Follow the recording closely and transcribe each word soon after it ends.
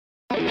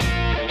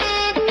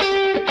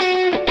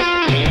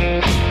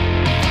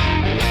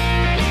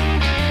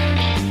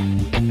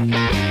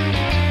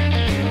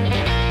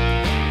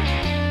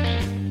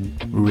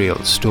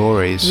Real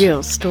stories.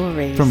 Real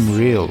stories. From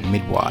real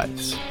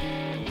midwives.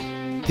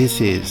 This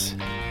is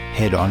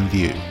Head on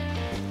View.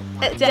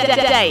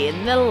 Day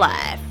in the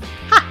life.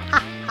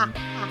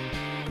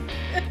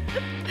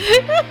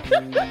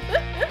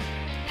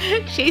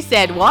 She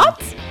said what?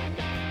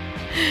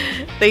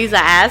 These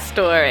are our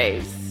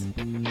stories.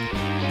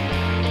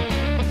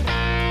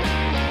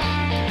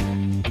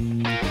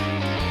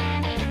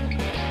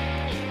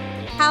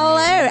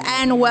 Hello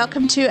and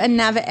welcome to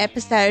another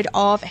episode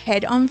of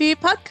Head on View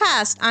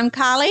podcast. I'm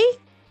Carly.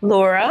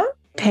 Laura.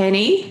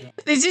 Penny.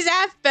 This is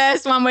our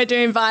first one we're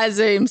doing via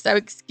Zoom, so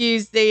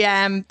excuse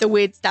the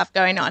weird stuff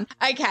going on.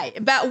 Okay,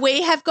 but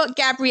we have got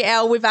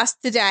Gabrielle with us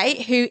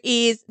today, who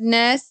is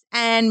nurse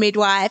and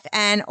midwife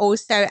and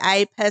also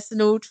a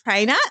personal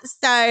trainer.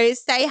 So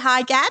say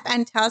hi, Gab,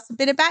 and tell us a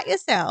bit about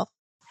yourself.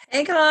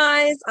 Hey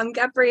guys, I'm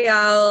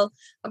Gabrielle.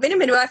 I've been a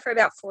midwife for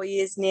about 4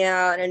 years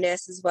now and a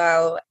nurse as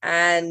well,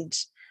 and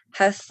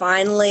have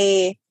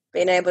finally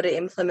been able to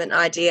implement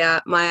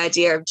my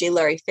idea of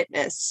G-Lori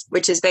Fitness,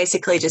 which is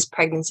basically just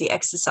pregnancy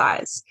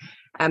exercise,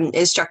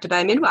 instructed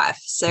by a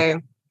midwife.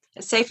 So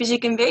as safe as you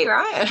can be,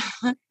 right?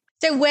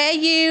 So were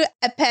you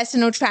a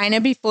personal trainer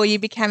before you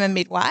became a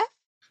midwife?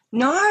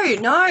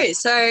 No.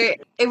 So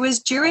it was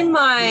during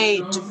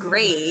my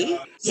degree.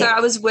 So I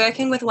was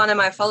working with one of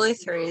my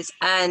follow-throughs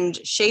and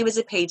she was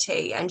a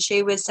PT and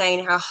she was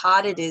saying how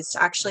hard it is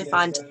to actually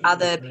find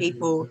other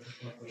people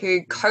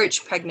who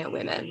coach pregnant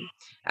women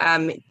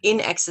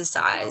in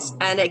exercise.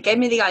 And it gave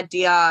me the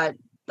idea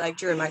like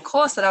during my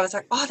course that I was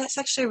like, oh, that's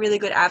actually a really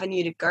good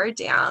avenue to go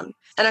down.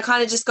 And I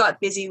kind of just got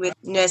busy with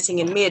nursing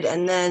and mid,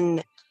 and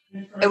then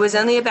it was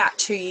only about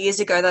 2 years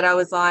ago that I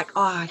was like,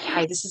 oh,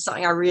 okay, this is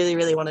something I really,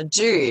 really want to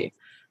do.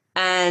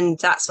 And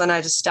that's when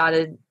I just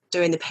started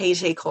doing the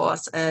PT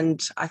course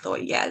and I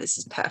thought, yeah, this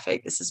is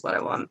perfect. This is what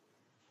I want.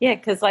 Yeah,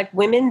 because like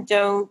women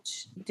don't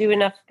do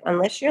enough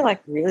unless you're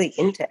like really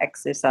into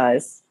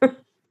exercise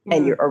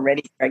and you're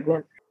already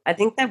pregnant. I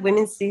think that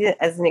women see it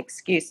as an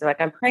excuse.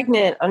 Like, I'm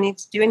pregnant, I don't need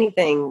to do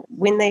anything,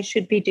 when they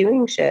should be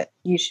doing shit.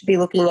 You should be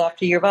looking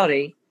after your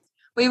body.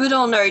 We would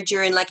all know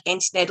during like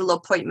antenatal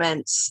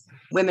appointments,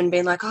 women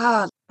being like,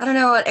 oh, I don't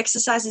know what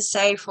exercise is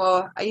safe,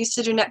 or I used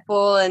to do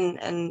netball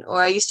and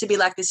or I used to be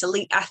like this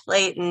elite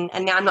athlete and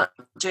now I'm not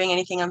doing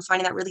anything. I'm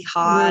finding that really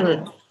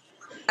hard.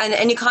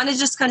 And you kind of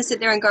sit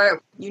there and go,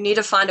 you need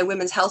to find a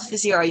women's health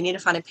physio or you need to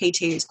find a PT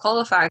who's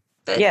qualified.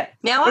 But yeah,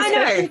 now I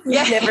know. If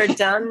you've never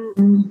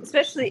done,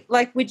 especially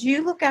like, would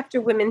you look after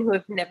women who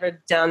have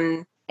never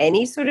done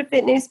any sort of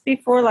fitness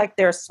before? Like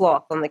they're a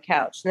sloth on the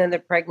couch and then they're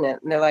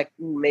pregnant and they're like,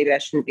 maybe I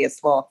shouldn't be a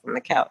sloth on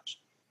the couch.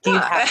 Do you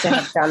have to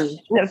have done?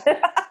 No.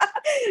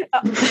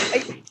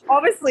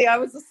 Obviously, I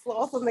was a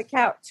sloth on the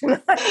couch.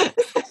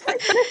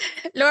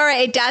 Laura,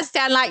 it does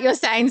sound like you're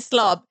saying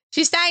slob.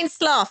 She's saying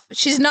sloth.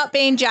 She's not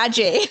being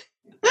judgy.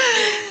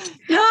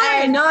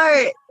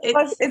 No.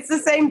 It's the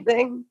same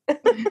thing.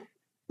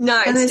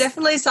 No, it's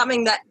definitely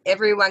something that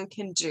everyone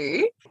can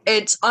do.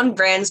 It's on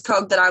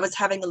Brandscog that I was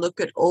having a look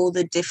at all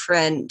the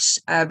different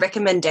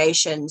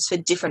recommendations for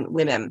different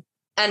women.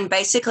 And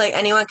basically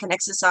anyone can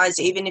exercise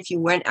even if you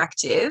weren't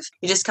active.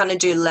 You just kind of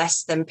do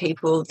less than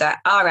people that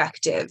are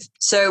active.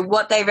 So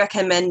what they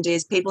recommend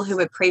is people who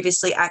were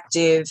previously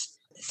active,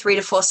 3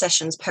 to 4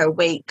 sessions per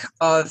week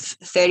of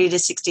 30 to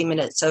 60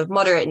 minutes of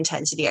moderate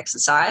intensity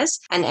exercise.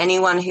 And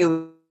anyone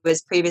who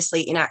was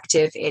previously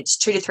inactive, it's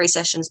 2 to 3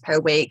 sessions per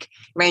week,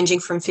 ranging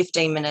from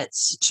 15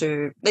 minutes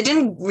to, they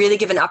didn't really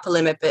give an upper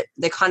limit, but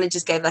they kind of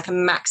just gave like a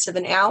max of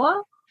an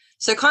hour.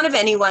 So kind of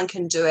anyone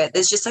can do it.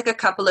 There's just like a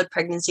couple of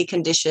pregnancy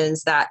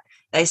conditions that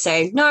they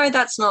say, no,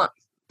 that's not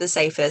the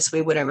safest.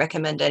 We wouldn't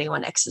recommend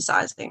anyone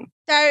exercising.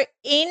 So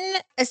in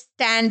a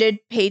standard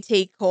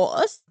PT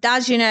course,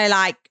 does,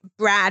 like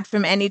Brad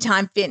from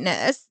Anytime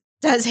Fitness,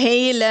 does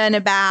he learn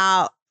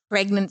about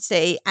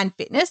pregnancy and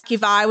fitness?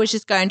 If I was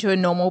just going to a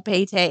normal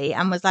PT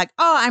and was like,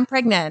 oh, I'm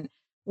pregnant,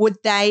 would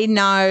they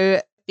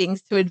know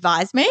things to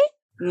advise me?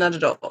 Not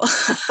at all.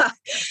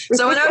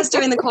 So when I was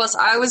doing the course,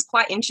 I was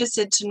quite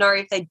interested to know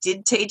if they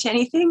did teach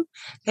anything.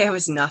 There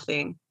was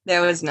nothing.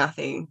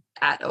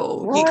 At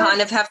all. What? You kind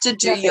of have to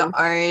do your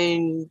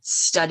own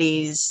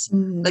studies,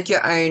 like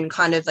your own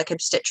kind of like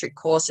obstetric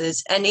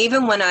courses. And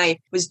even when I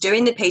was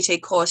doing the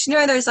PT course,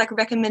 those like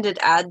recommended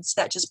ads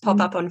that just pop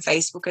up on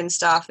Facebook and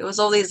stuff. It was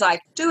all these like,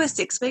 do a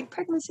 6-week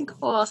pregnancy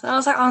course. And I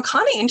was like, oh, I'm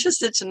kind of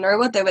interested to know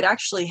what they would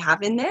actually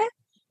have in there.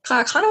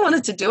 I kind of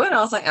wanted to do it. And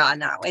I was like, oh,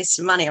 no, waste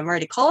of money. I'm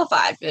already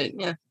qualified. But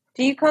yeah.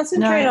 Do you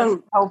concentrate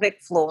on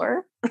pelvic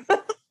floor?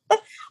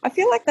 I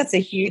feel like that's a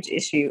huge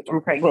issue in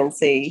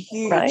pregnancy,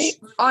 right?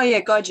 Oh, yeah,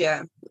 God,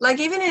 yeah. Like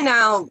even in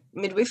our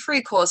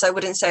midwifery course, I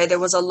wouldn't say there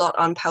was a lot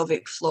on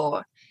pelvic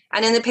floor.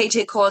 And in the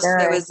PT course,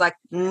 there was like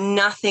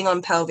nothing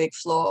on pelvic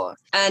floor.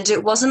 And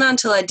it wasn't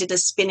until I did a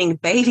spinning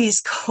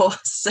babies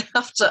course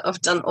after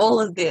I've done all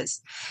of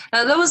this.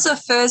 Now, that was the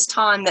first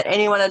time that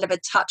anyone had ever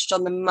touched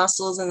on the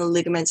muscles and the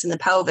ligaments in the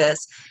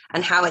pelvis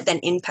and how it then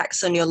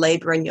impacts on your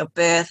labor and your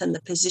birth and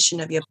the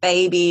position of your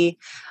baby.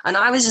 And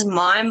I was just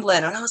mind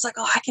blown. And I was like,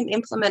 oh, I can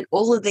implement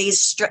all of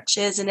these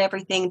stretches and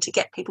everything to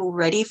get people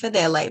ready for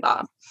their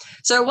labor.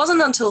 So it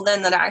wasn't until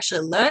then that I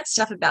actually learned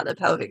stuff about the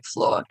pelvic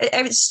floor.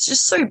 It's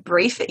just so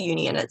brief at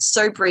uni, and it's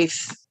so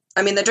brief.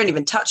 I mean, they don't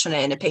even touch on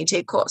it in a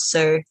PT course.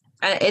 So,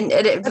 and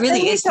it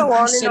really is. Go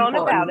on and on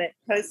about it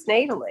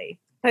postnatally.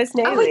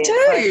 Oh, we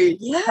do.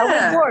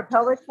 Like,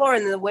 pelvic floor.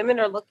 And the women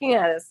are looking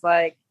at us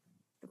like,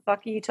 the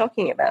fuck are you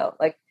talking about?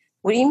 Like,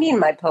 what do you mean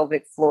my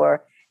pelvic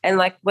floor? And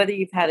like, whether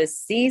you've had a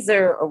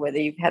Caesar or whether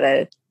you've had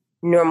a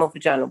normal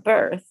vaginal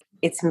birth,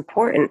 it's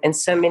important. And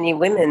so many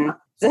women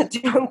that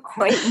don't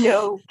quite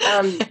know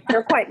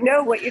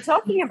what you're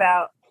talking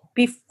about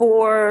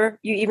before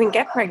you even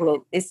get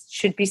pregnant. This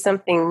should be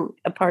something,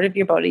 a part of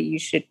your body you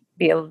should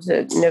be able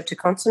to know to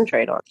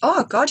concentrate on.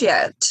 Oh, God,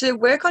 yeah. To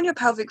work on your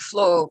pelvic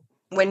floor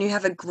when you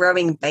have a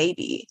growing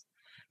baby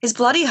is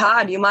bloody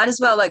hard. You might as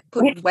well like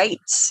put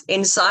weights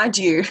inside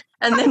you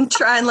and then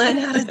try and learn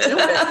how to do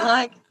it.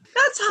 Like,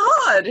 that's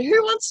hard.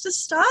 Who wants to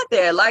start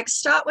there? Like,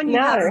 start when you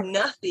have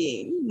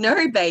nothing,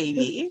 no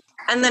baby.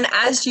 And then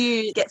as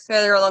you get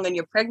further along in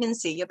your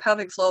pregnancy, your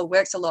pelvic floor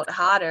works a lot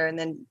harder. And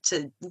then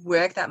to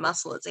work that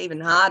muscle, it's even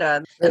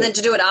harder. And then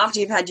to do it after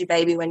you've had your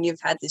baby, when you've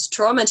had this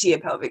trauma to your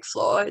pelvic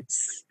floor,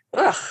 it's,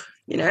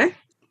 you know.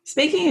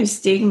 Speaking of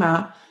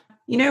stigma,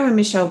 you know, when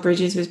Michelle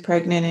Bridges was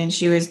pregnant and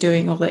she was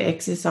doing all the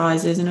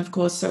exercises, and of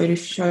course,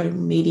 social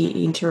media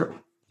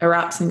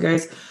interrupts and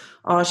goes,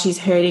 oh, she's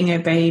hurting her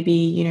baby,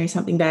 you know,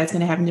 something bad's going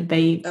to happen to her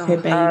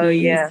baby. Oh,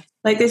 yeah.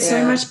 Like, there's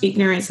so much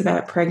ignorance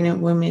about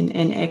pregnant women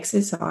and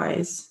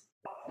exercise.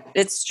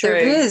 It's true.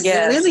 There is.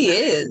 Yes. It really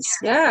is.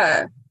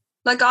 Yeah.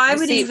 Like, I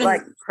would even...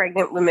 like,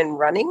 pregnant women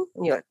running,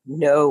 and you're like,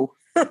 no.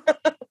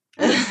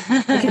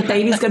 Like a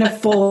baby's going to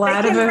fall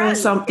out of her or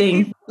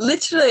something.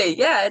 Literally,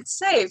 yeah, it's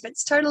safe.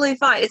 It's totally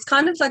fine. It's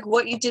kind of like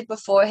what you did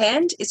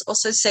beforehand is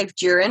also safe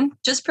during,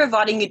 just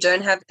providing you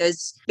don't have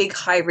those big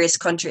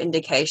high-risk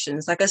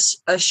contraindications like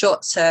a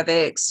short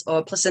cervix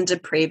or placenta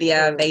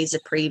previa, vasa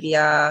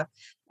previa,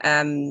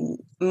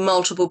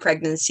 multiple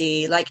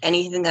pregnancy, like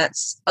anything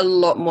that's a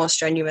lot more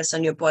strenuous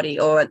on your body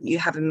or you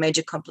have a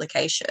major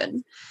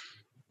complication.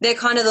 They're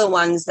kind of the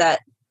ones that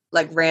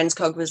like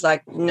RANZCOG was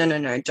like,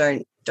 no,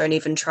 don't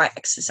even try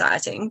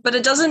exercising. But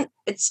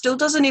it still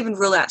doesn't even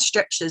rule out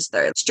stretches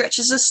though.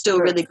 Stretches are still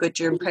really good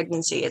during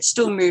pregnancy. It's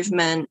still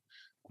movement.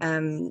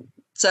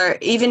 So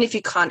even if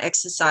you can't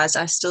exercise,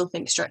 I still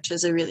think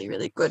stretches are really,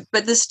 really good.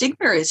 But the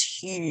stigma is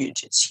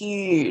huge. It's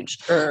huge.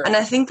 And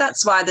I think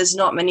that's why there's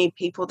not many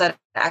people that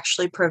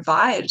actually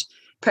provide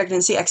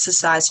pregnancy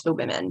exercise for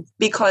women,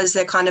 because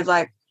they're kind of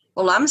like,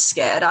 well, I'm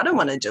scared. I don't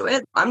want to do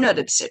it. I'm not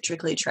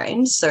obstetrically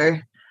trained, so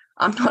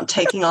I'm not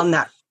taking on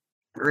that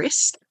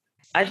risk.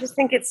 I just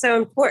think it's so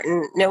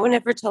important. No one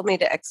ever told me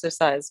to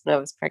exercise when I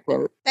was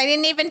pregnant. They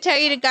didn't even tell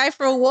you to go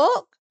for a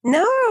walk?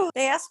 No,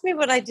 they asked me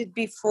what I did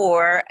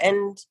before,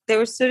 and there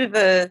was sort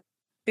of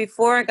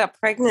before I got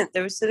pregnant,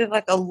 there was sort of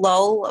like a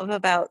lull of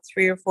about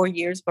 3 or 4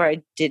 years where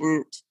I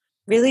didn't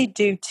really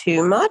do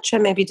too much. I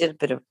maybe did a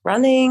bit of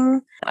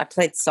running. I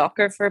played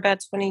soccer for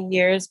about 20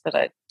 years, but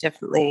I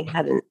definitely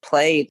hadn't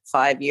played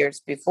 5 years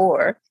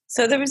before.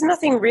 So there was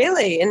nothing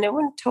really, and no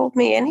one told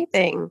me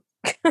anything.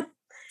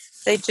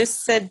 They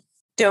just said,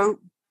 don't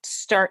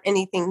start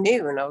anything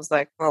new. And I was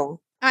like, well.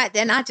 All right,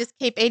 then I just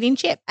keep eating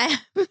chip.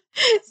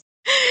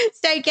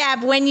 So,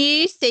 Gab, when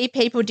you see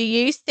people, do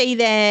you see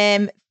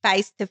them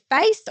face to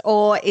face,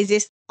 or is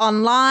this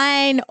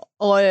online,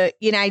 or,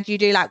 you know, do you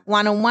do like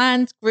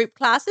one-on-ones, group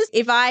classes?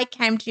 If I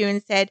came to you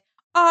and said,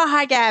 oh,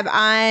 hi, Gab,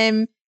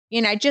 I'm,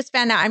 you know, just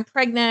found out I'm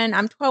pregnant,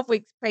 I'm 12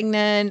 weeks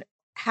pregnant,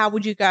 how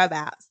would you go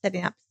about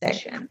setting up a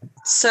session?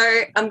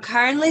 So I'm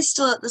currently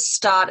still at the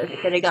start of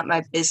setting up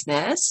my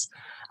business.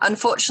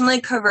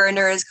 Unfortunately,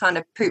 Corona has kind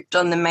of pooped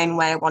on the main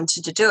way I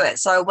wanted to do it.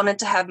 So I wanted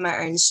to have my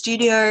own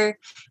studio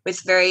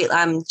with very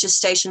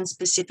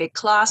gestation-specific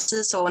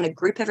classes. So I want to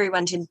group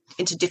everyone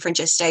into different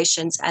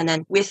gestations, and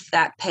then with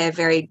that pair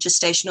very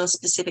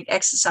gestational-specific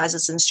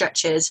exercises and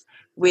stretches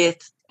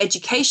with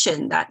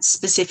education that's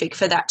specific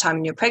for that time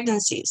in your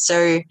pregnancy.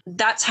 So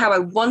that's how I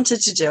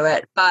wanted to do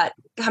it. But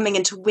coming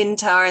into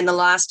winter and the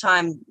last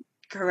time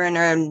Corona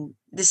and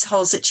this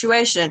whole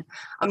situation,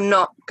 I'm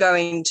not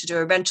going to do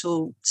a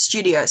rental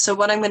studio. So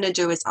what I'm going to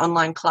do is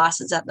online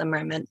classes at the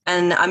moment.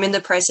 And I'm in the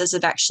process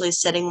of actually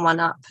setting one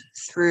up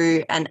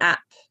through an app.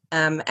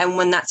 And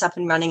when that's up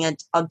and running,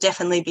 I'll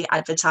definitely be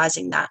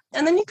advertising that.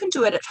 And then you can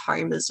do it at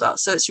home as well.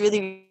 So it's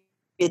really,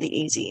 really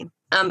easy.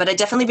 But I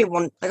definitely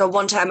want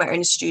to have my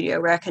own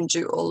studio where I can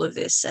do all of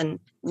this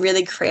and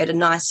really create a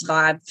nice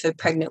vibe for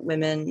pregnant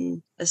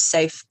women, a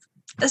safe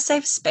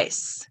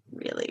space,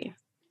 really.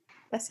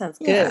 That sounds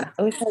good. Yeah.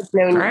 I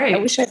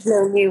wish I'd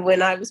known you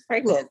when I was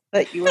pregnant,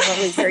 but you were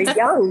probably very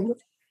young.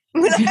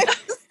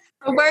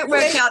 I won't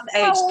work out the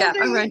age gap.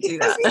 I won't do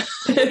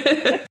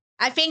that.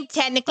 I think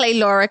technically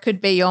Laura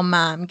could be your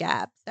mom,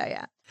 Gab. So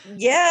yeah.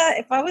 Yeah,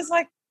 if I was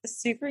like a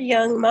super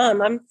young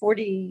mom, I'm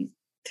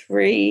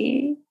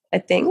 43, I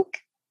think.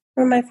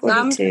 Or am I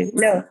 42?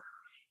 No.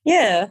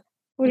 Yeah,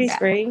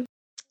 43.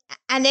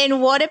 And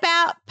then what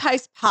about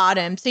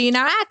postpartum? So,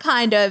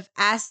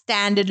 our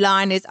standard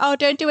line is, oh,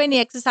 don't do any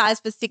exercise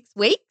for 6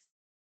 weeks.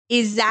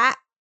 Is that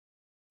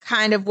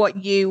kind of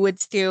what you would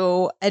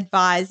still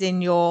advise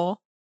in your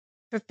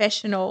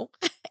professional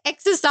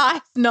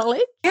exercise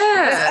knowledge?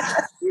 Yeah.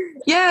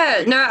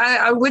 Yeah. No,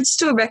 I would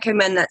still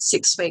recommend that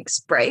 6 weeks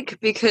break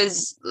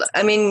because,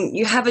 I mean,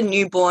 you have a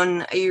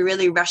newborn. Are you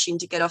really rushing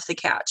to get off the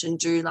couch and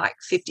do like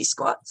 50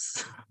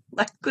 squats?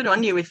 Like, good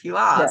on you if you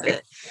are. Yeah.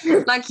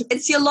 But like,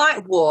 it's your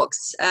light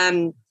walks.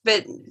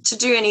 But to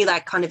do any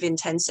like kind of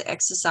intense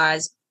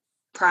exercise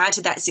prior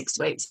to that 6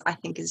 weeks, I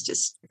think is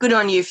just good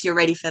on you if you're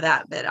ready for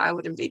that. But I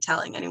wouldn't be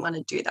telling anyone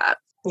to do that.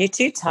 You're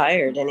too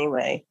tired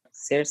anyway.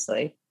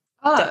 Seriously.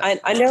 Oh,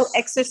 I know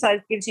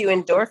exercise gives you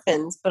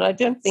endorphins, but I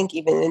don't think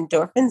even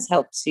endorphins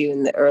helps you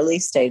in the early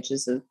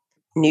stages of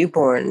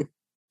newborn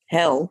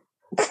hell.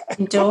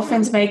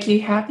 Endorphins make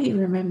you happy,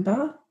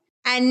 remember?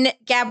 And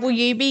Gab, will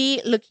you be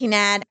looking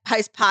at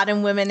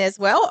postpartum women as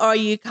well, or are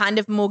you kind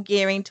of more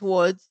gearing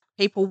towards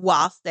people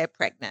whilst they're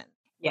pregnant?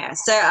 yeah.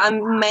 So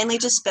I'm mainly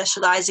just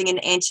specializing in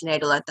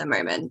antenatal at the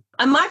moment.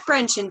 I might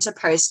branch into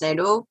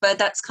postnatal, but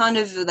that's kind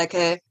of like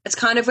it's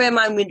kind of where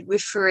my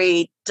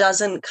midwifery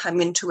doesn't come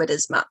into it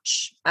as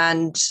much.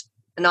 And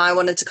I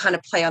wanted to kind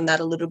of play on that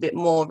a little bit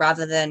more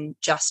rather than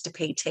just a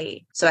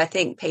PT. So I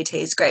think PT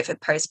is great for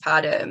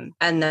postpartum,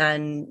 and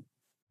then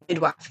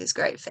midwife is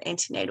great for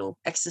antenatal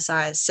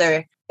exercise.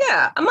 So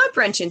yeah, I might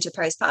branch into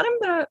postpartum,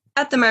 but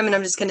at the moment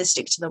I'm just going to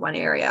stick to the one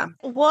area.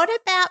 What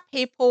about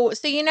people?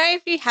 So,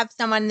 if you have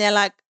someone, they're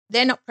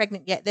not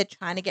pregnant yet, they're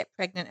trying to get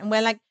pregnant, and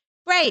we're like,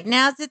 great,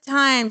 now's the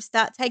time,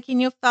 start taking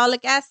your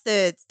folic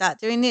acid, start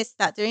doing this,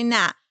 start doing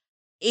that.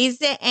 Is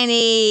there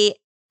anything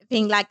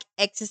like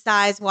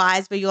exercise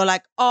wise where you're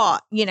like, oh,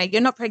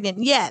 you're not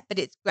pregnant yet, but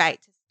it's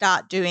great to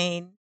start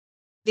doing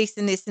this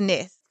and this and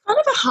this? Kind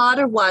of a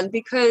harder one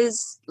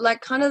because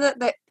like kind of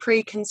that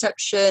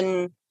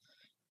preconception,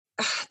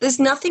 there's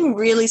nothing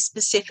really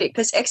specific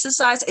because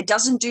exercise, it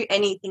doesn't do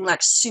anything like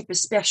super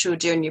special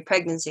during your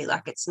pregnancy.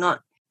 Like it's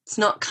not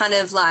kind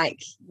of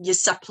like your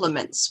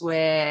supplements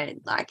where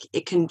like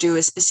it can do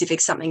a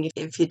specific something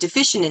if you're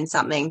deficient in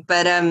something.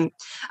 But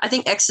I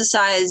think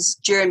exercise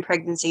during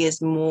pregnancy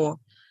is more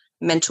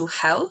mental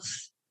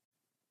health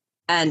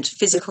and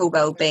physical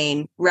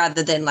well-being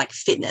rather than like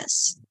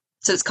fitness.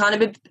 So it's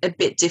kind of a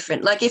bit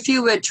different. Like if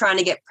you were trying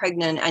to get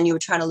pregnant and you were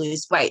trying to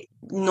lose weight,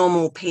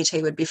 normal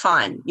PT would be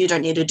fine. You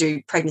don't need to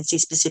do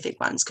pregnancy-specific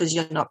ones because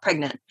you're not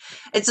pregnant.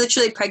 It's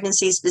literally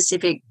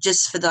pregnancy-specific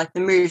just for like the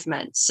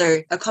movement.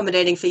 So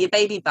accommodating for your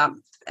baby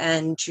bump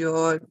and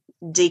your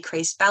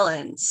decreased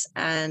balance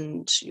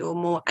and your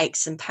more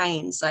aches and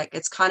pains. Like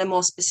it's kind of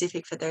more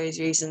specific for those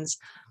reasons,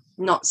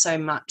 not so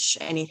much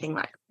anything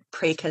like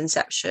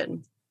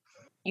preconception.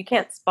 You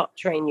can't spot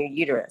train your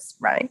uterus,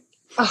 right?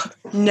 Oh,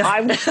 no.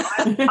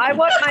 I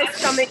want my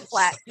stomach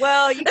flat.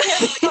 Well, you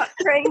can't spot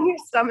train your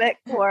stomach,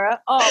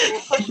 Laura. Oh,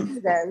 we'll push you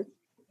then.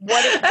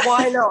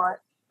 Why not?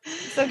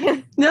 So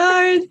can't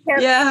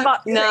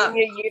spot train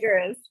your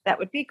uterus. That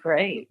would be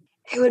great.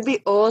 It would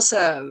be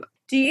awesome.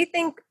 Do you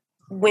think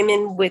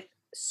women with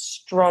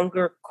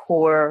stronger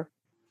core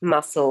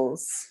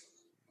muscles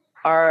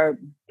are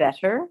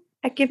better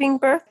at giving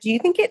birth? Do you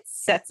think it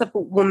sets up a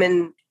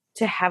woman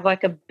to have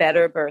like a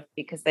better birth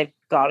because they've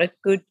got a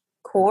good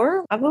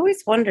core? I've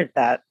always wondered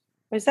that.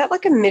 Or is that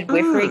like a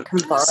midwifery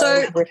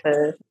combined with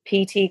a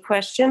PT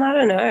question? I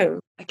don't know.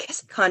 I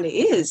guess it kind of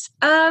is.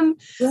 From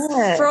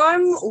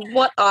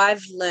what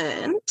I've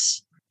learned,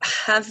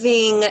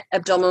 having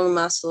abdominal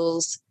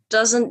muscles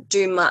doesn't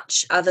do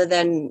much other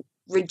than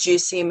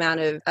reduce the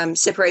amount of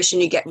separation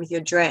you get with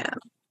your dram.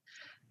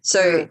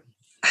 So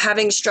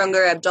having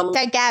stronger abdominal...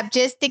 So Gab,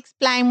 just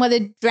explain what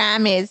a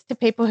dram is to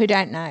people who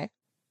don't know.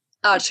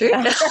 Oh, true.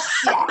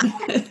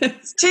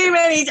 It's too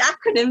many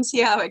acronyms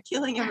here. We're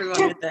killing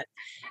everyone with it.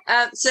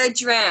 So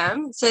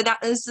DRAM, so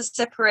that is the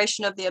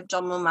separation of the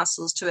abdominal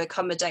muscles to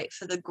accommodate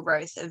for the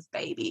growth of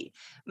baby.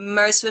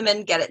 Most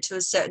women get it to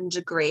a certain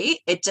degree.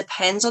 It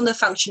depends on the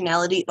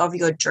functionality of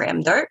your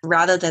DRAM though,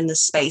 rather than the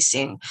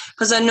spacing.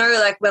 Because I know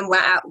like when we're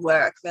at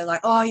work, we're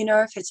like, oh,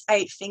 if it's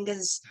 8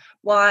 fingers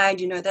wide,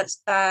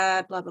 that's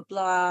bad, blah, blah,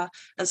 blah. And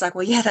it's like,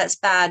 well, yeah, that's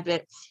bad,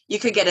 but you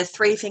could get a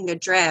 3-finger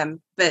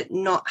DRAM but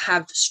not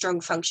have strong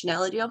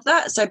functionality of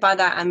that. So by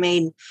that, I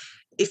mean,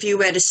 if you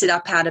were to sit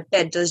up out of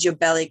bed, does your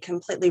belly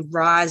completely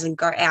rise and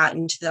go out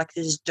into like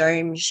this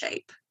dome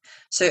shape?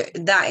 So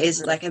that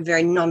is like a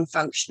very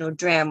non-functional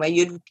DRAM where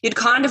you'd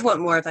kind of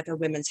want more of like a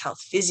women's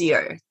health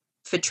physio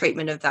for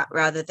treatment of that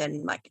rather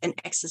than like an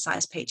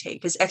exercise PT,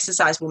 because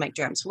exercise will make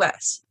DRAMs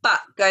worse. But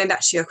going back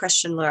to your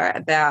question, Laura,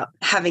 about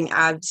having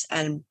abs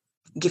and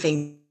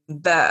giving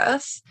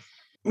birth,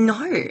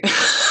 no.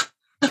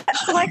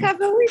 Like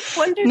I've always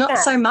wondered Not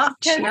that. so much,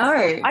 Because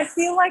no. I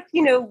feel like,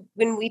 you know,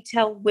 when we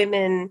tell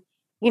women,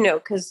 you know,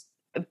 because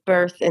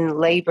birth and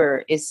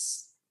labor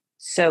is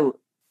so,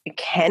 it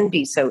can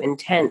be so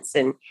intense.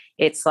 And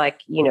it's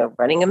like, you know,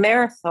 running a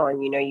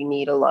marathon, you know, you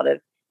need a lot of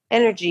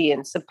energy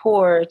and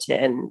support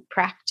and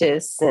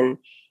practice. And,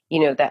 you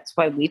know, that's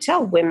why we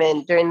tell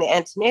women during the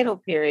antenatal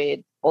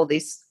period all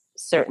these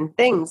certain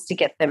things to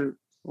get them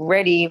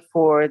ready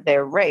for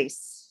their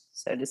race,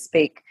 so to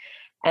speak.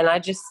 And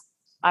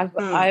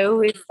I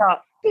always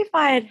thought if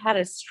I had had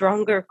a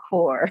stronger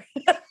core,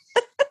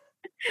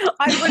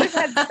 I would have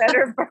had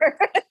better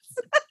births.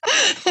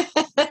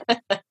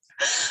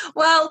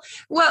 Well,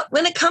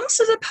 when it comes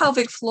to the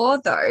pelvic floor,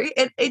 though,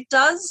 it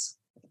does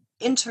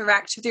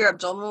interact with your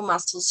abdominal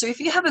muscles. So if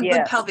you have a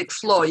good pelvic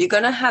floor, you're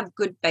going to have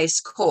good base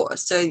core.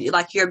 So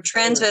like your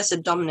transverse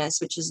abdominis,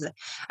 which is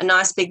a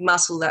nice big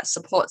muscle that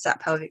supports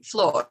that pelvic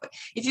floor.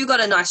 If you've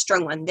got a nice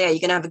strong one there, you're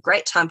going to have a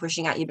great time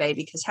pushing out your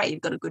baby because, hey,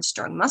 you've got a good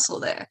strong muscle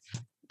there.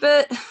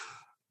 But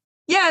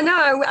yeah,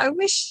 no, I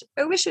wish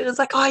it was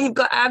like, oh, you've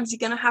got abs, you're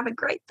going to have a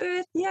great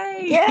birth.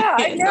 Yay. Yeah,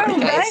 I know,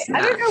 right? No.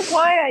 I don't know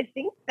why I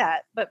think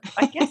that, but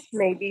I guess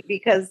maybe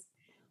because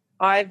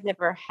I've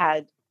never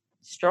had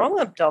strong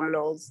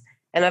abdominals,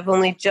 and I've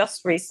only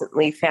just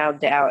recently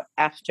found out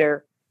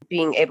after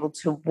being able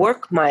to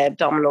work my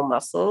abdominal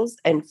muscles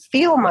and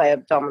feel my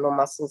abdominal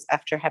muscles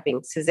after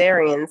having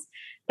cesareans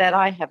that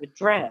I have a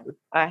DRAM.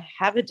 I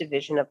have a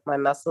division of my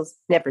muscles.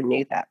 Never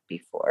knew that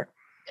before.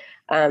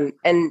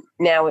 And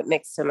now it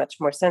makes so much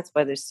more sense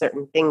why there's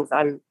certain things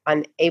I'm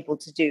unable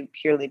to do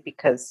purely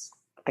because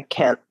I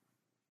can't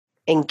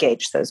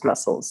engage those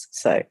muscles.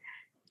 So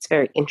it's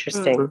very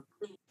interesting.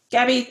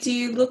 Gabby, do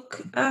you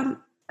look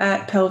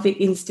at pelvic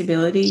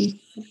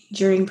instability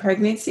during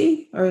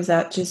pregnancy, or is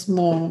that just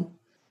more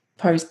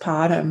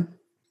postpartum?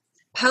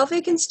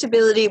 Pelvic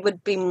instability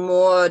would be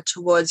more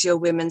towards your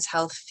women's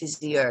health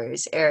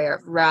physios area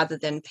rather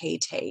than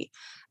PT.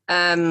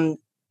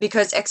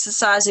 Because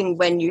exercising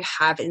when you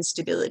have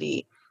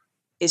instability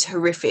is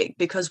horrific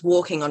because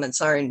walking on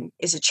its own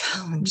is a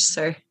challenge.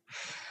 So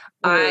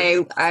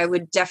I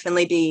would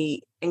definitely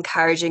be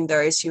encouraging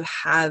those who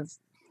have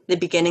the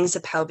beginnings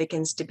of pelvic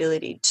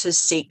instability to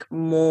seek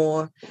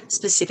more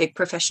specific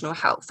professional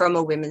help from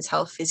a women's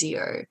health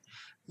physio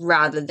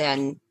rather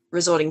than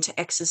resorting to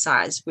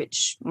exercise,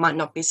 which might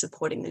not be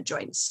supporting the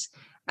joints.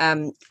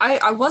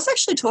 I was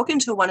actually talking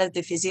to one of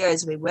the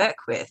physios we work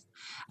with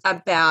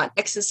about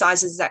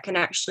exercises that can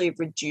actually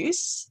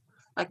reduce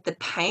like the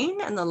pain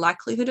and the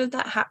likelihood of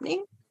that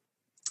happening.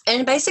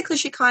 And basically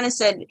she kind of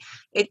said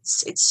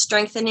it's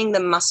strengthening the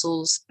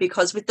muscles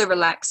because with the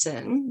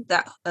relaxin,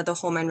 the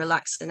hormone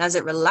relaxin, as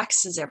it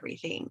relaxes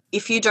everything,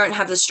 if you don't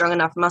have the strong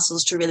enough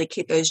muscles to really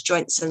keep those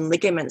joints and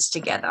ligaments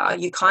together,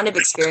 you kind of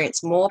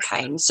experience more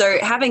pain. So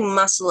having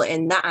muscle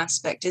in that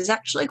aspect is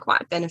actually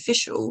quite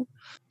beneficial.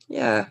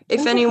 Yeah.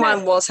 If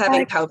anyone was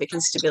having pelvic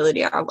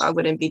instability, I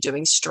wouldn't be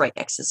doing straight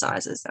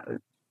exercises.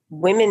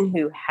 Women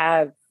who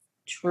have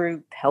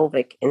true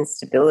pelvic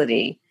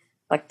instability,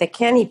 like they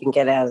can't even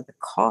get out of the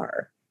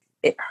car.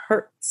 It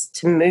hurts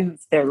to move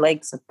their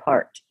legs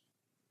apart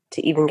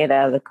to even get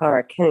out of the car.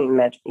 I can't even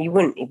imagine. You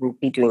wouldn't even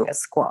be doing a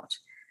squat.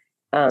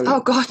 Oh,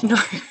 God, no.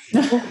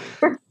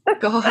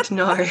 God,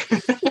 no.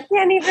 You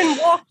can't even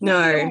walk.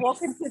 No. You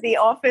walk into the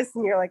office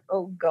and you're like,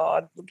 oh,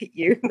 God, look at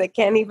you. They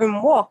can't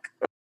even walk.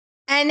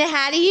 And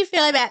how do you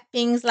feel about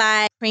things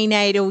like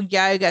prenatal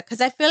yoga? Because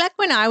I feel like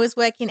when I was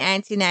working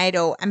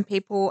antenatal and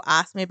people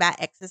asked me about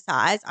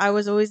exercise, I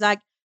was always like,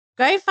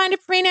 go find a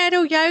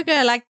prenatal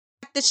yoga, like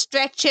the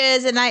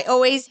stretches, and they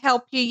always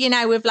help you, you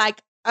know, with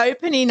like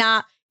opening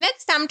up.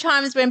 That's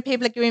sometimes when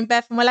people are giving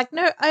birth and we're like,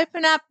 no,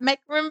 open up, make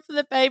room for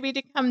the baby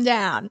to come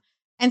down.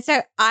 And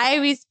so I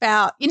always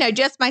felt, you know,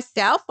 just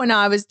myself when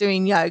I was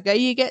doing yoga,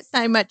 you get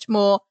so much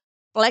more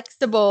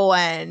flexible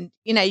and,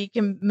 you know, you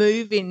can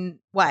move in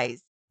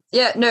ways.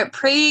 Yeah, no,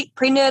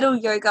 prenatal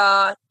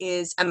yoga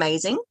is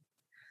amazing.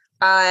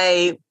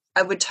 I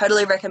would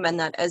totally recommend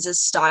that as a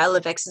style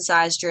of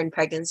exercise during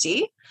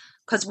pregnancy,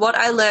 because what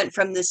I learned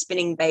from the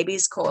Spinning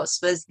Babies course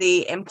was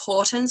the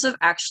importance of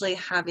actually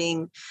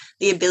having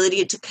the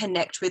ability to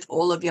connect with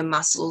all of your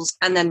muscles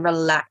and then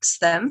relax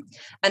them,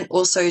 and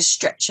also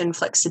stretch and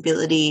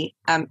flexibility.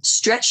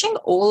 Stretching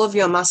all of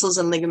your muscles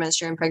and ligaments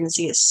during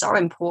pregnancy is so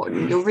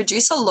important. You'll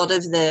reduce a lot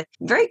of the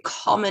very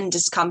common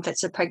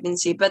discomforts of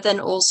pregnancy, but then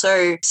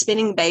also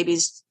Spinning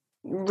Babies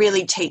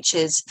really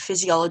teaches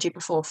physiology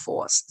before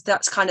force.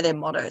 That's kind of their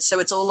motto. So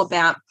it's all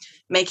about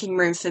making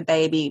room for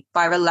baby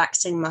by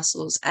relaxing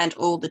muscles and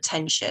all the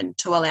tension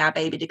to allow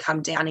baby to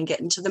come down and get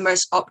into the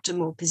most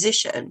optimal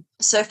position.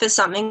 So for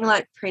something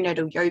like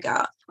prenatal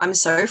yoga, I'm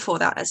so for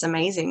that. It's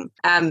amazing.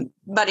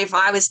 But if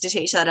I was to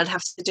teach that, I'd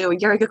have to do a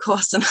yoga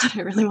course, and I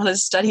don't really want to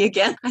study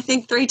again. I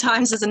think 3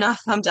 times is enough.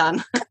 I'm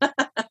done.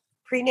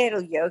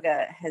 Prenatal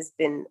yoga has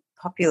been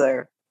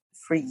popular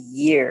for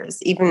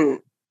years, even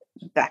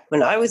back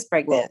when I was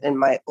pregnant and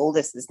my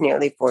oldest is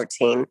nearly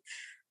 14.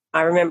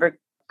 I remember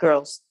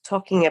girls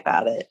talking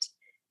about it,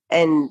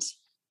 and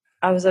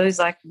I was always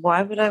like,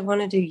 why would I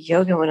want to do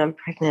yoga when I'm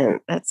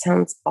pregnant? That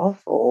sounds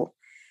awful.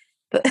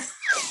 But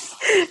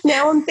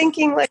now I'm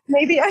thinking like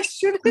maybe I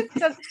should have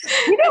done.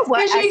 You know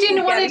what? Because you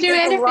didn't want to do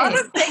there's a lot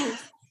anything. of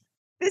things.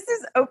 This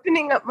is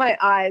opening up my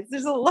eyes.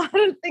 There's a lot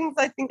of things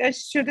I think I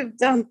should have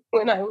done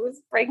when I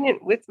was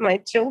pregnant with my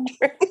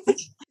children.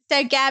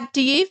 So, Gab,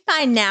 do you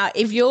find now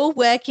if you're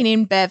working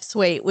in birth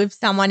suite with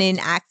someone in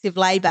active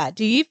labour,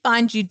 do you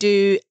find you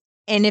do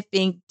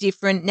anything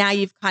different now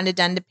you've kind of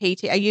done the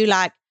PT? Are you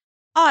like,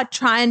 oh,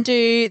 try and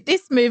do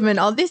this movement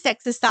or this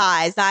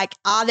exercise? Like,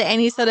 are there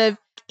any sort of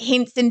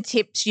hints and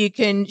tips you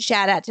can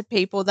shout out to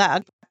people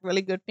that are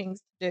really good things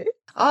to do?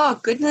 Oh,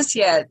 goodness,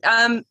 yeah.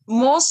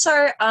 More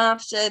so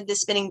after the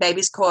Spinning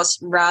Babies course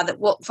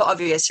for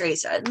obvious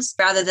reasons,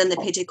 rather than the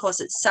PT course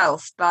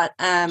itself. But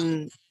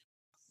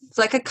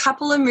like a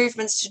couple of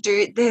movements to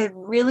do, they're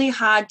really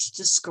hard to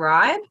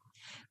describe.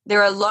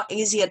 They're a lot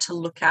easier to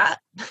look at.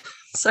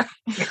 So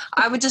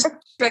I would just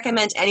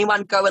recommend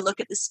anyone go and look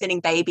at the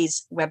Spinning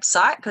Babies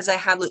website because they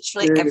have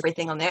literally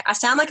everything on there. I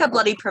sound like a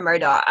bloody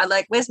promoter.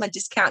 Where's my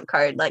discount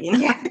code?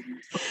 Yeah.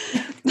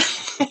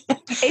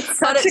 It's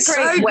such a great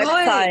so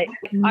website.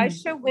 good. I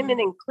show women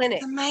in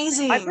clinics.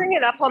 Amazing. I bring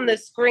it up on the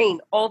screen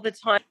all the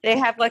time. They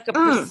have like a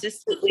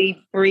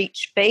persistently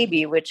breech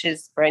baby, which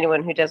is, for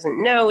anyone who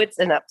doesn't know, it's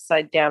an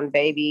upside down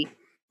baby.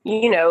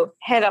 You know,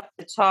 head up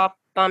the top,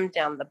 bum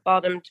down the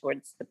bottom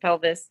towards the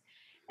pelvis.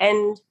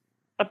 And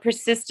a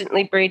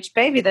persistently breech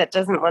baby that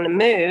doesn't want to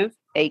move,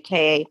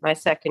 aka my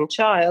second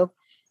child,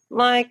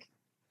 like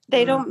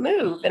they don't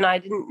move. And I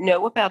didn't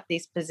know about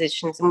these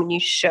positions. And when you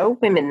show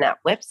women that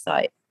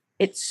website,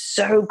 it's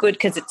so good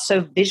because it's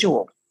so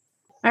visual.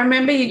 I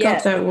remember you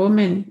got that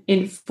woman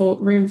in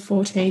room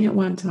 14 at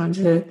one time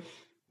to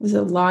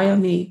lie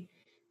on the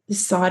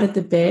side of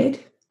the bed.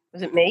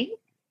 Was it me?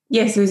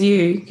 Yes, it was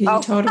you, because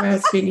you told her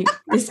about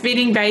the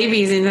spinning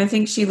babies, and I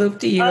think she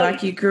looked at you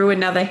like you grew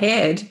another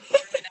head.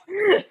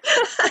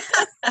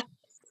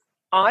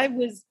 I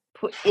was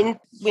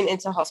went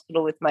into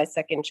hospital with my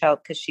second child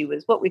because she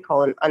was what we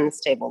call an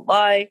unstable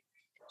lie.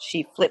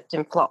 She flipped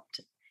and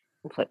flopped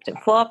and flipped and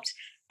flopped.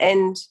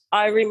 And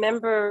I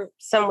remember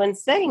someone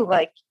saying,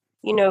 like,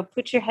 you know,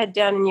 put your head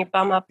down and your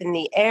bum up in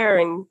the air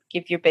and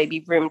give your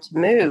baby room to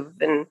move.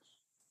 And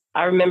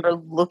I remember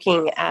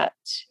looking at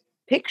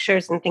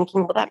pictures and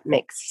thinking, well, that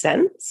makes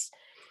sense.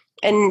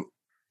 And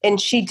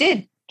she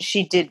did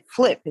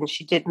flip and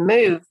she did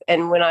move.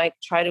 And when I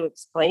try to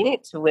explain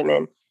it to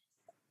women,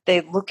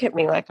 they look at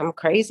me like I'm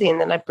crazy. And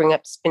then I bring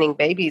up Spinning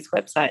Babies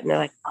website and they're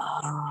like,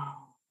 oh,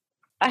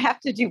 I have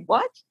to do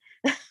what?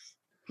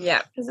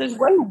 Yeah. Because there's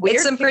one weird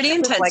It's some pretty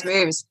intense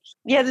moves.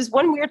 Yeah, there's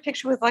one weird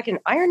picture with like an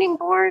ironing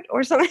board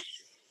or something.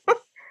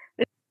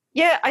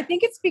 Yeah, I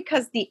think it's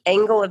because the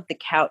angle of the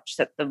couch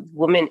that the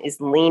woman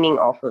is leaning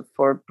off of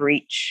for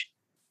breech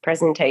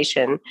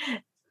presentation.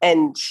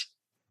 And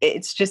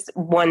it's just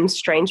one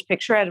strange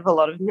picture out of a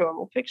lot of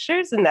normal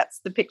pictures. And that's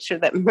the picture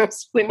that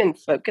most women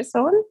focus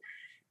on.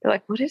 They're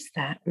like, what is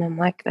that? And I'm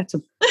like, that's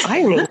an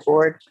ironing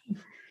board.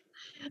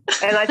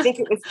 And I think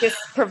it was just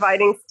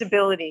providing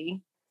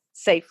stability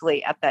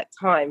safely at that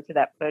time for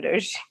that photo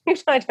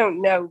shoot. I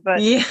don't know,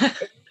 but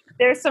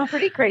there's some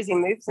pretty crazy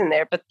moves in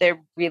there, but they're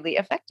really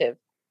effective.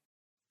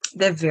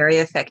 They're very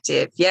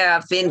effective. Yeah,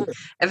 I've been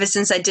ever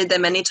since I did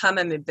them. Anytime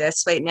I'm in birth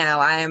suite now,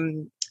 I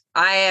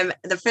am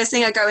the first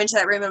thing I go into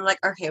that room, I'm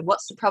like, okay,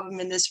 what's the problem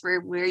in this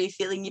room? Where are you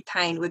feeling your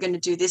pain? We're going to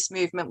do this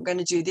movement. We're going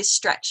to do this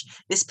stretch,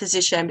 this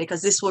position,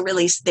 because this will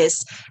release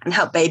this and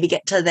help baby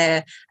get to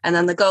there. And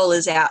then the goal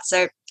is out.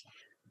 So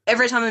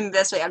every time I'm in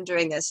birth suite, I'm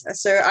doing this.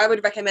 So I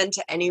would recommend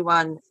to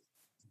anyone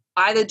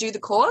either do the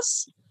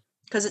course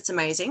because it's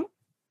amazing,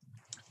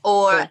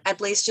 or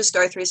at least just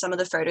go through some of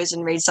the photos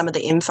and read some of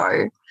the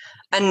info.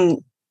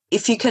 And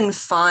if you can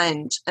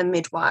find a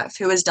midwife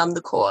who has done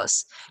the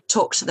course,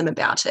 talk to them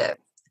about it.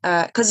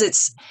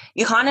 Because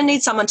you kind of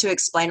need someone to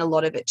explain a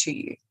lot of it to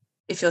you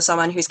if you're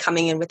someone who's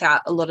coming in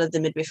without a lot of the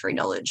midwifery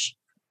knowledge.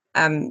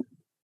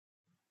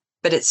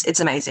 But it's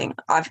amazing.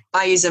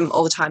 I use them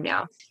all the time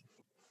now.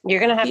 You're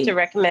going to have to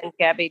recommend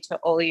Gabby to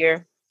all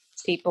your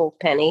people,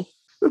 Penny.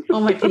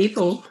 All my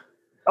people.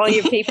 All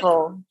your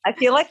people. I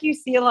feel like you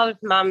see a lot of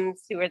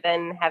mums who are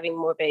then having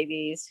more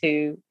babies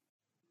who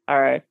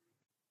are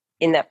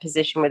in that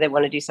position where they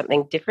want to do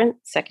something different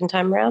second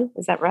time around.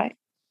 Is that right?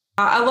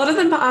 A lot of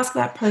them ask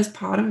about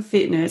postpartum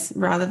fitness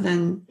rather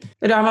than,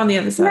 but I'm on the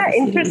other side.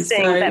 Isn't that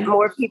interesting that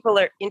more people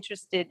are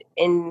interested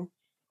in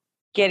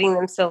getting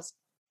themselves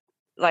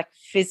like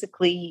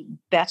physically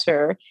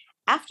better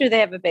after they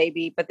have a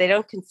baby, but they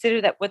don't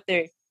consider that what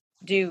they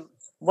do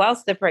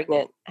whilst they're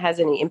pregnant has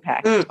any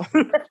impact. I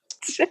think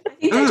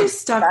they're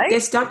just stuck. Right? They're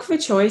stuck for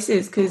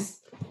choices because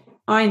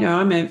I know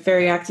I'm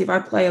very active. I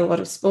play a lot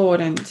of sport,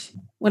 and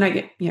when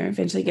I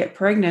eventually get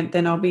pregnant,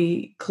 then I'll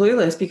be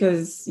clueless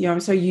because, I'm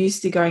so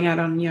used to going out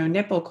on,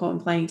 netball court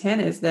and playing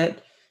tennis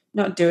that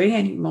not doing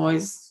anymore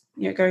is,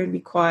 going to be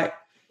quite,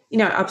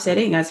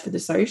 upsetting as for the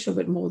social,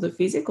 but more the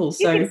physical.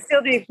 So you can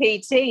still do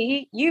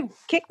PT. You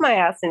kick my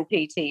ass in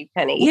PT,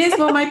 Penny. Yes,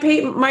 well, my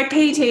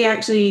PT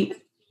actually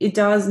it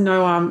does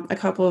know a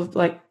couple of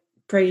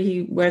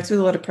he works with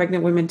a lot of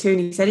pregnant women too, and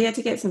he said he had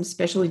to get some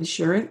special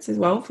insurance as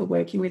well for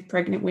working with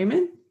pregnant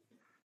women.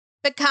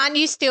 But can't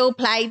you still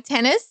play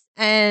tennis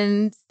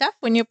and stuff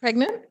when you're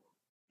pregnant?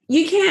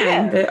 You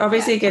can, but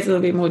obviously it gets a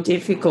little bit more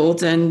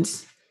difficult. And,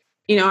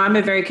 I'm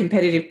a very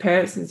competitive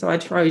person, so I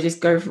try to just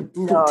go for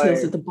foot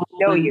tilts at the ball.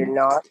 No, you're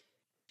not.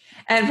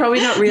 And probably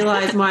not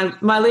realise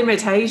my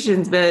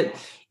limitations, but,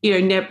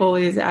 netball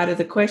is out of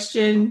the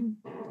question.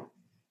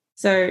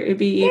 So it'd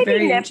be Maybe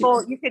very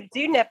netball. You could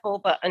do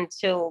netball, but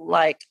until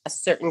a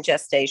certain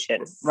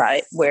gestation,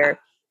 right? Where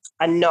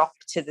a knock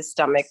to the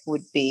stomach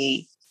would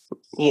be,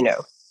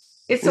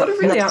 It's sort of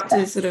really up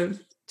to sort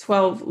of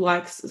 12,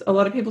 a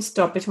lot of people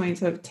stop between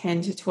sort of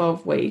 10 to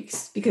 12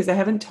 weeks because they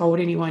haven't told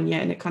anyone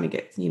yet, and it kind of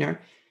gets,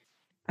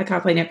 I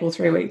can't play netball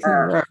 3 weeks in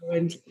a row.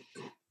 And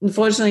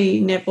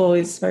unfortunately, netball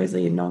is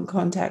supposedly a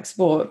non-contact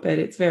sport, but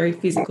it's very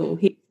physical.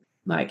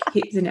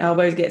 Hips and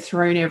elbows get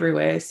thrown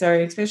everywhere. So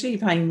especially you're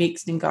playing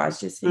mixed and guys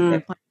just think they're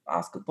playing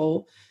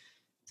basketball.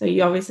 So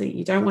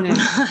you don't want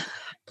to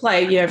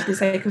play, for the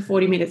sake of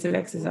 40 minutes of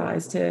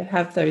exercise to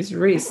have those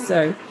risks.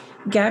 So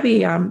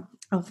Gabby, I'll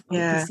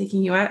be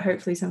seeking you out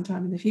hopefully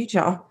sometime in the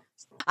future.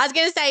 I was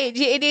going to say,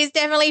 it is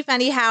definitely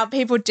funny how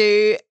people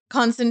do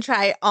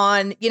concentrate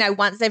on,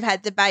 once they've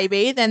had the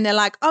baby, then they're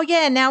like, oh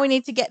yeah, now we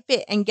need to get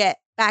fit and get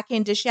back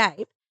into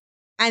shape.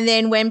 And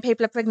then when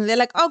people are pregnant, they're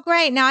like, oh,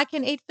 great, now I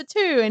can eat for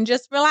two and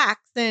just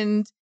relax.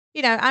 And,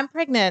 I'm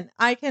pregnant.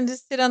 I can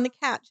just sit on the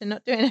couch and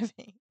not do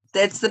anything.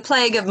 It's the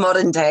plague of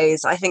modern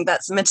days. I think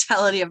that's the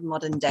mentality of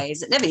modern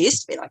days. It never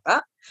used to be like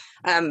that.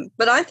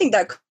 But I think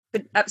that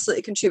could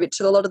absolutely contribute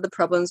to a lot of the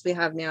problems we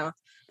have now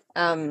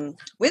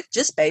with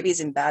just babies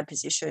in bad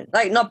position.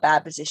 Not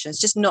bad positions,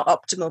 just not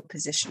optimal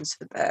positions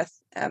for birth.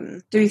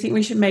 Do you think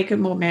we should make it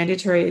more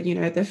mandatory,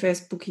 at the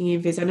first booking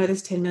in visit? I know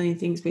there's 10 million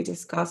things we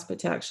discuss, but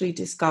to actually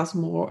discuss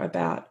more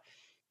about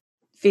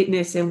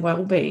fitness and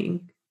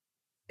well-being,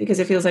 because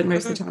it feels like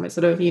most of the time it's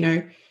sort of,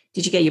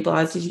 did you get your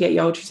bloods, did you get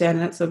your ultrasound,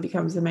 and that sort of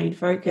becomes the main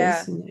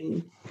focus. Yeah.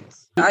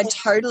 I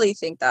totally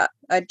think that.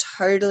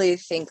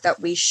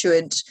 We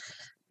should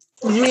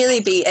really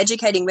be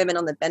educating women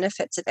on the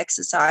benefits of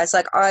exercise.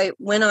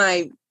 When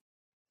I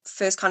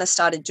first kind of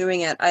started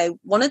doing it, I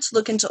wanted to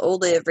look into all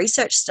the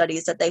research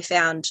studies that they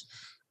found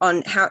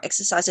on how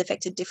exercise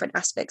affected different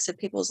aspects of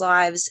people's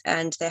lives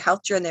and their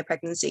health during their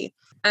pregnancy.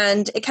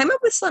 And it came up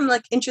with some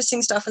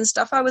interesting stuff and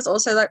stuff. I was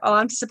also like, oh,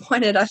 I'm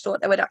disappointed. I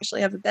thought they would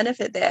actually have a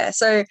benefit there.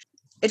 So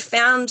it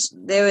found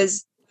there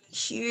was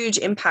huge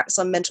impacts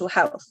on mental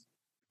health,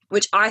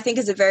 which I think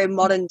is a very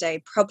modern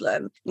day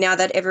problem now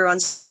that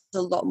everyone's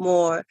a lot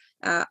more,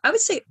 I would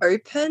say,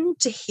 open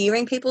to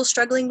hearing people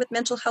struggling with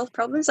mental health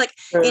problems.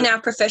 In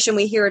our profession,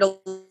 we hear it all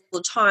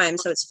the time,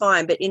 so it's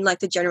fine. But in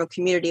the general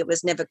community, it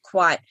was never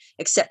quite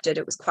accepted.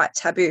 It was quite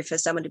taboo for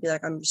someone to be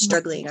like, I'm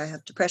struggling, I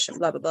have depression,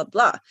 blah, blah, blah,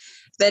 blah.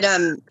 But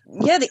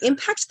the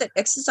impact that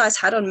exercise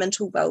had on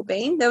mental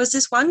well-being. There was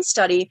this one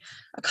study,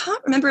 I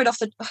can't remember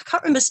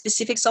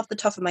specifics off the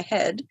top of my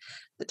head.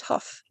 The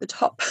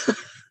top.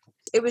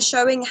 It was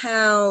showing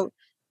how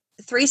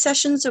 3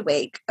 sessions a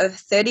week of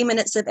 30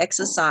 minutes of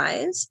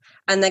exercise,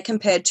 and they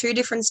compared 2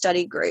 different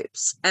study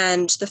groups.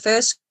 And the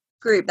first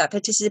group that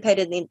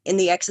participated in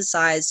the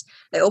exercise,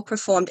 they all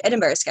performed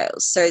Edinburgh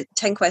scales, so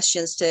 10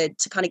 questions to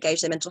kind of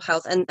gauge their mental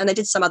health, and they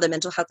did some other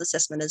mental health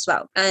assessment as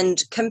well.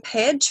 And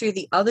compared to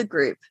the other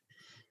group,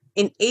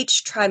 in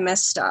each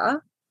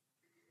trimester,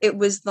 it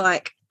was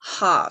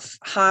half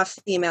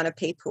the amount of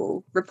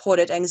people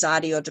reported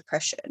anxiety or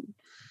depression.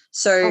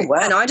 So,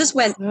 and I just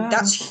went,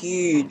 that's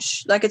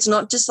huge. It's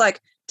not just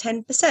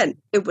 10%,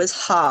 it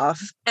was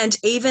half. And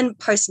even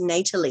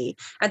postnatally,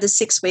 at the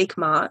 6-week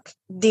mark,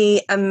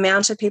 the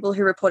amount of people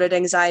who reported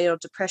anxiety or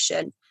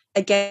depression,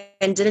 again,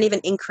 didn't even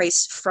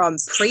increase from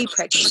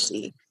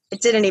pre-pregnancy. It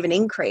didn't even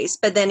increase.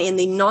 But then in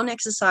the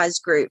non-exercise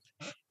group,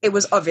 it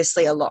was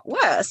obviously a lot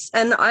worse.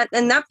 And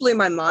that blew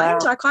my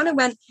mind. Wow. I kind of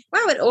went,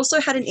 wow, it also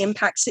had an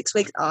impact 6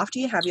 weeks after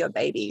you have your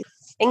baby.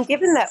 And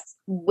given that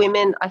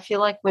I feel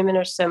like women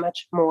are so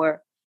much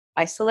more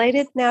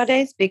isolated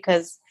nowadays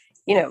because,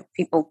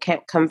 people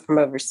can't come from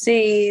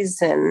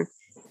overseas, and,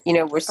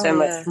 we're so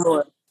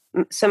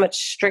much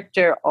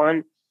stricter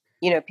on,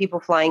 people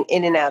flying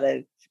in and out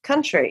of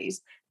countries,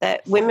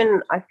 that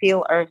women, I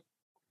feel, are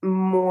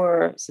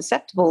more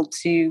susceptible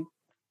to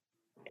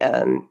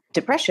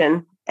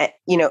depression,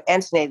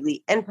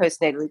 antenatally and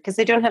postnatally, because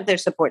they don't have their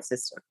support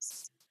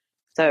systems.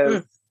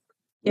 So,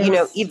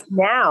 even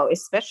now,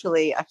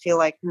 especially, I feel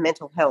like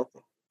mental health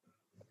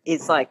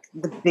is the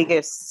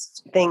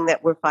biggest thing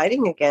that we're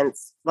fighting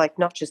against,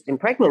 not just in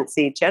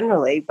pregnancy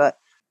generally, but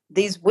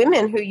these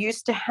women who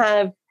used to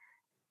have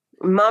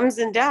moms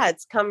and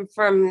dads come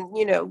from,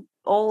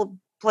 all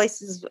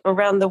places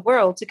around the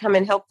world to come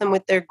and help them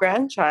with their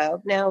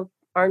grandchild. Now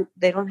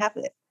they don't have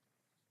it.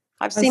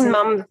 I've seen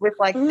moms with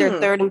their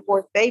 3rd and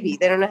 4th baby.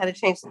 They don't know how to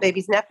change the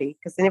baby's nappy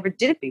because they never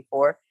did it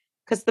before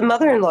because the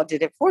mother-in-law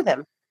did it for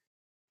them.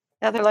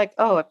 Now they're like,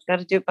 oh, I've got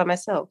to do it by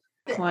myself.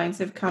 Clients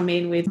have come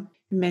in with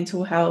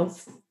mental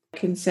health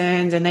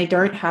concerns, and they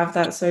don't have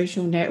that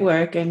social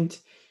network. And,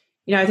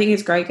 you know, I think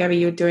it's great, Gabby,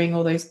 you're doing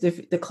all those,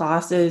 the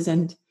classes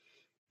and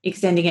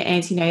extending it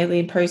antenatally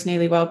and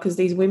postnatally well, because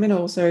these women are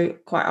also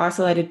quite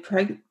isolated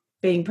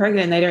being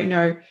pregnant. They don't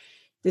know,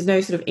 there's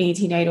no sort of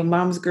antenatal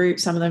mums group.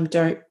 Some of them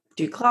don't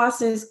do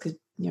classes because,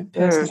 you know,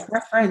 personal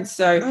preference.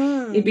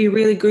 So it'd be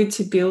really good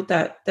to build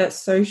that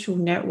social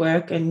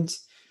network, and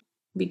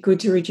be good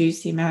to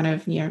reduce the amount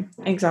of, you know,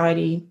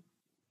 anxiety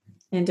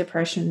and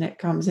depression that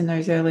comes in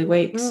those early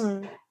weeks.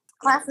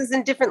 Classes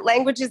in different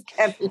languages,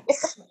 Gabby.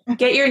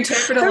 Get your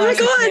interpreter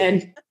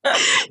license.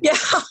 Yeah,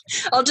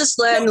 I'll just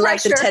learn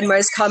like the 10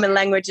 most common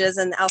languages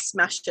and I'll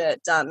smash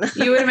it. Done.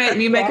 You would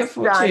make a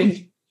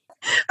fortune.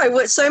 I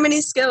would, so many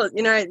skills,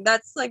 you know,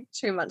 that's like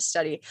too much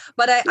study.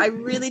 But I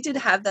really did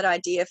have that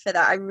idea for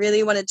that. I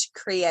really wanted to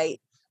create,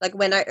 like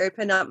when I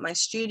open up my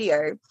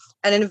studio,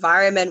 an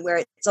environment where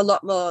it's a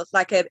lot more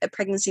like a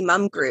pregnancy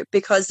mum group,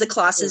 because the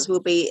classes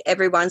will be,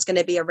 everyone's going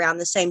to be around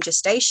the same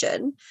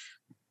gestation.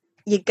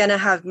 You're going to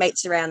have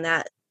mates around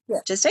that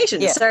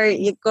gestation. So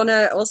you're going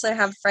to also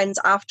have friends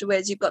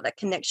afterwards. You've got that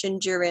connection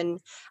during,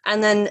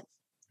 and then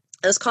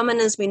as common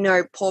as we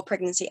know poor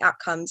pregnancy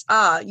outcomes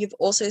are, you've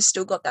also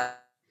still got that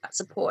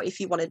support if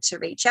you wanted to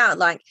reach out.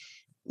 Like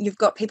you've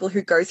got people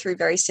who go through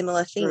very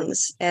similar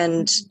things.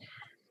 And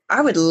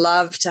I would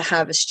love to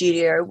have a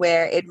studio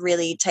where it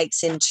really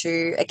takes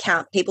into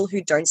account people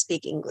who don't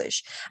speak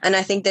English. And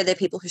I think they're the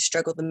people who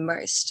struggle the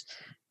most.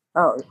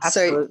 Oh,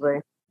 absolutely.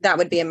 So that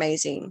would be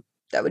amazing.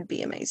 That would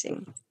be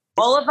amazing.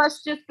 All of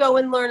us just go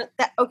and learn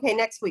that. Okay,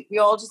 next week we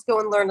all just go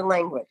and learn a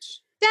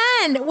language.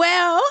 Done.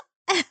 Well,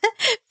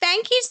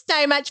 thank you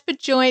so much for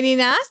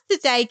joining us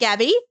today,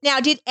 Gabby. Now,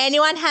 did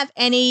anyone have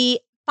any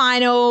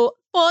final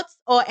thoughts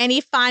or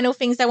any final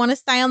things they want to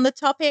say on the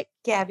topic?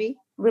 Gabby,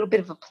 a little bit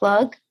of a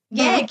plug.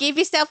 Yeah, give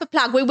yourself a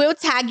plug. We will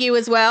tag you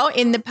as well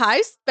in the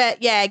post.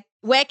 But yeah,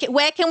 where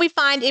can we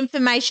find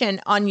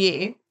information on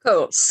you?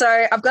 Cool.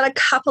 So I've got a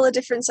couple of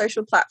different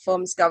social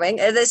platforms going.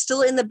 They're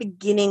still in the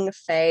beginning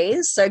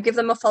phase, so give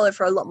them a follow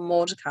for a lot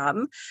more to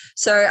come.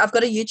 So I've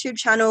got a YouTube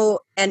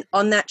channel, and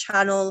on that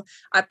channel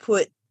I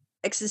put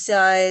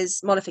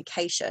exercise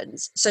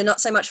modifications, so not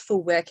so much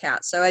full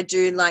workout. So I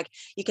do, like,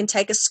 you can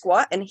take a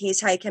squat and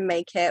here's how you can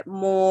make it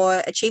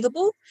more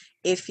achievable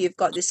if you've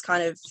got this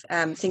kind of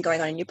thing going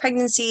on in your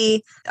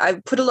pregnancy.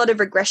 I put a lot of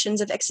regressions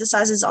of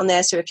exercises on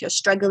there, so if you're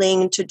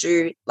struggling to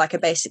do like a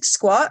basic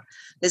squat,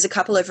 there's a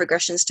couple of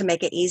regressions to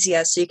make it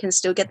easier, so you can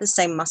still get the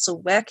same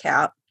muscle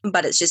workout,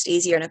 but it's just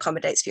easier and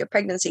accommodates for your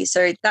pregnancy.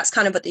 So that's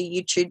kind of what the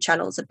YouTube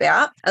channel is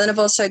about. And then I've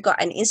also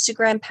got an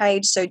Instagram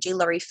page, so G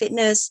Laurie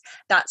Fitness.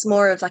 That's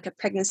more of like a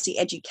pregnancy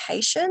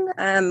education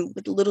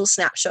with little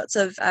snapshots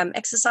of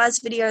exercise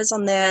videos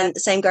on there. And the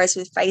same goes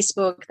with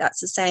Facebook. That's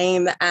the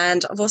same.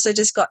 And I've also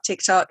just got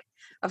TikTok.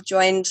 I've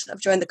joined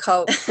the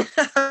cult.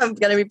 I'm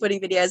going to be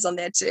putting videos on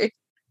there too.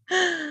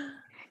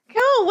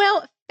 Cool.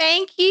 Well,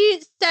 thank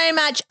you so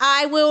much.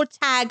 I will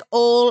tag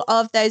all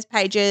of those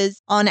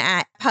pages on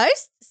our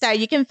post, so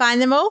you can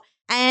find them all.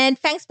 And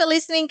thanks for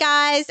listening,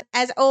 guys.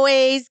 As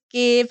always,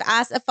 give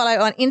us a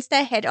follow on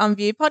Insta, Head On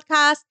View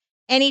Podcast.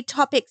 Any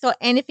topics or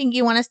anything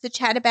you want us to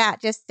chat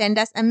about, just send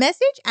us a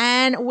message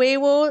and we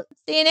will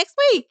see you next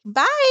week.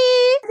 Bye.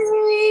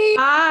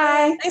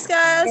 Bye. Thanks,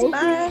 guys.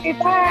 Bye.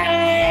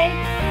 Bye.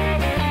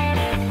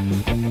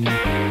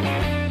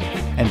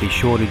 And be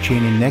sure to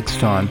tune in next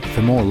time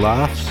for more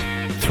laughs,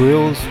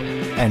 thrills,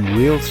 and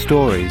real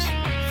stories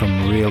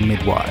from real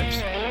midwives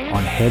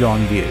on Head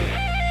On View.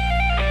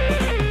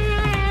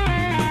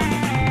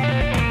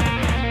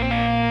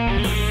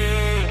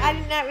 I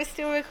didn't know it was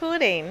still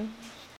recording.